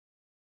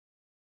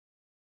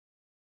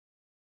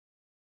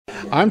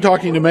I'm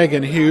talking to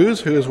Megan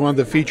Hughes, who is one of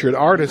the featured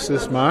artists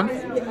this month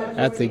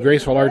at the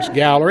Graceful Arts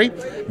Gallery.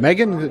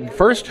 Megan,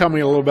 first tell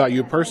me a little about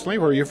you personally.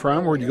 Where are you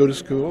from? Where did you go to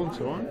school and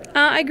so on?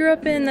 I grew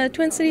up in the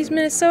Twin Cities,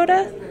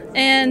 Minnesota,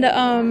 and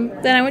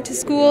then I went to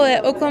school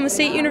at Oklahoma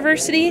State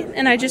University,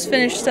 and I just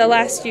finished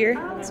last year.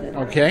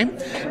 Okay.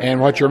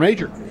 And what's your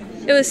major?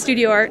 It was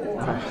studio art.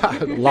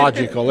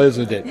 Logical,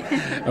 isn't it?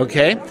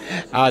 Okay.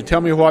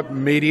 Tell me what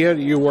media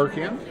you work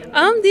in.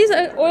 These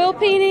are oil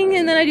painting,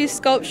 and then I do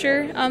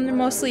sculpture. They're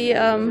mostly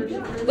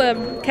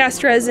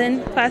cast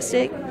resin,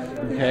 plastic.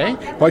 Okay.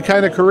 What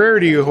kind of career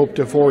do you hope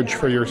to forge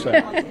for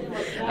yourself?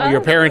 Are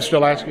your parents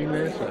still asking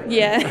this?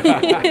 Yeah.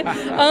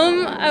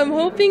 I'm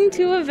hoping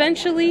to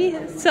eventually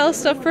sell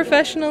stuff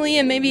professionally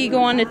and maybe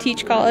go on to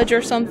teach college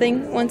or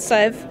something once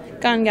I've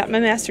got my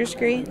master's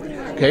degree.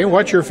 Okay,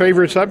 what's your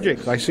favorite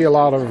subject? I see a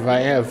lot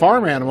of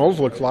farm animals,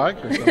 looks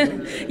like. Or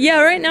something.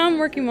 Yeah, right now I'm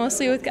working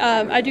mostly with,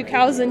 I do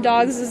cows and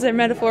dogs as their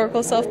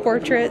metaphorical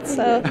self-portraits,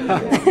 so.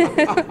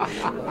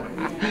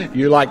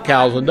 You like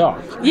cows and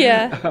dogs?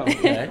 Yeah.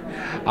 Okay.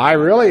 I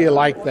really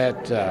like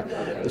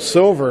that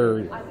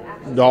silver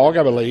dog,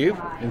 I believe.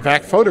 In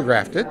fact,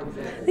 photographed it.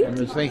 I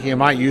was thinking I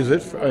might use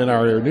it in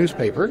our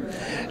newspaper.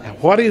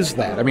 What is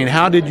that? I mean,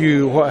 how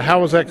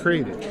was that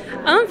created?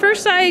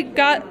 First I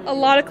got a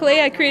lot of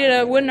clay. I created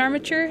a wooden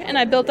armature and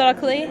I built out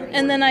of clay,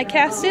 and then I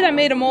cast it. I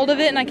made a mold of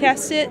it and I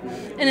cast it,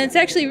 and it's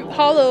actually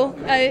hollow.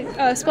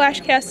 I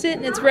splash cast it,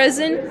 and it's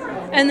resin,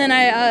 and then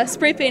I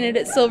spray painted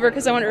it silver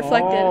because I want it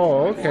reflective.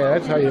 Oh, okay,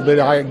 that's how you did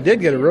it. I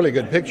did get a really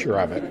good picture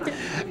of it.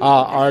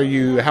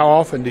 How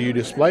often do you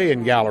display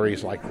in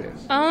galleries like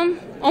this?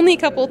 Only a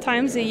couple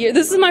times a year.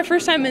 This is my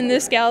first time in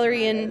this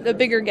gallery and a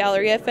bigger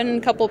gallery. I've been in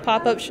a couple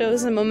pop-up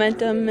shows in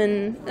Momentum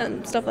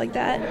and stuff like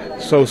that.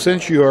 So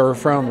since you are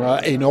from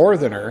a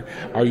northerner,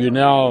 are you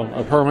now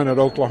a permanent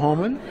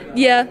Oklahoman?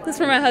 Yeah, that's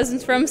where my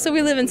husband's from, so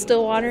we live in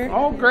Stillwater.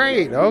 Oh,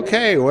 great.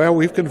 Okay, well,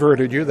 we've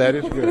converted you. That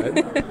is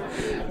good.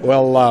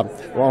 Well, I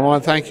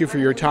want to thank you for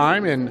your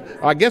time, and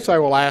I guess I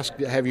will ask,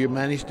 have you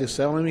managed to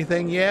sell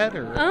anything yet?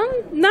 Or?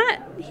 Not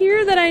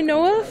here that I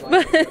know of,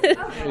 but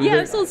yeah,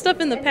 I've sold stuff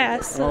in the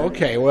past. So.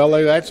 Okay, well,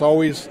 that's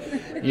always,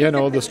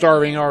 the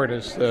starving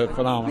artist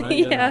phenomenon.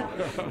 Yeah,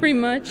 pretty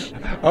much.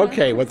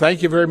 Okay, well,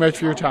 thank you very much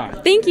for your time.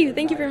 Thank you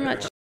very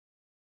much.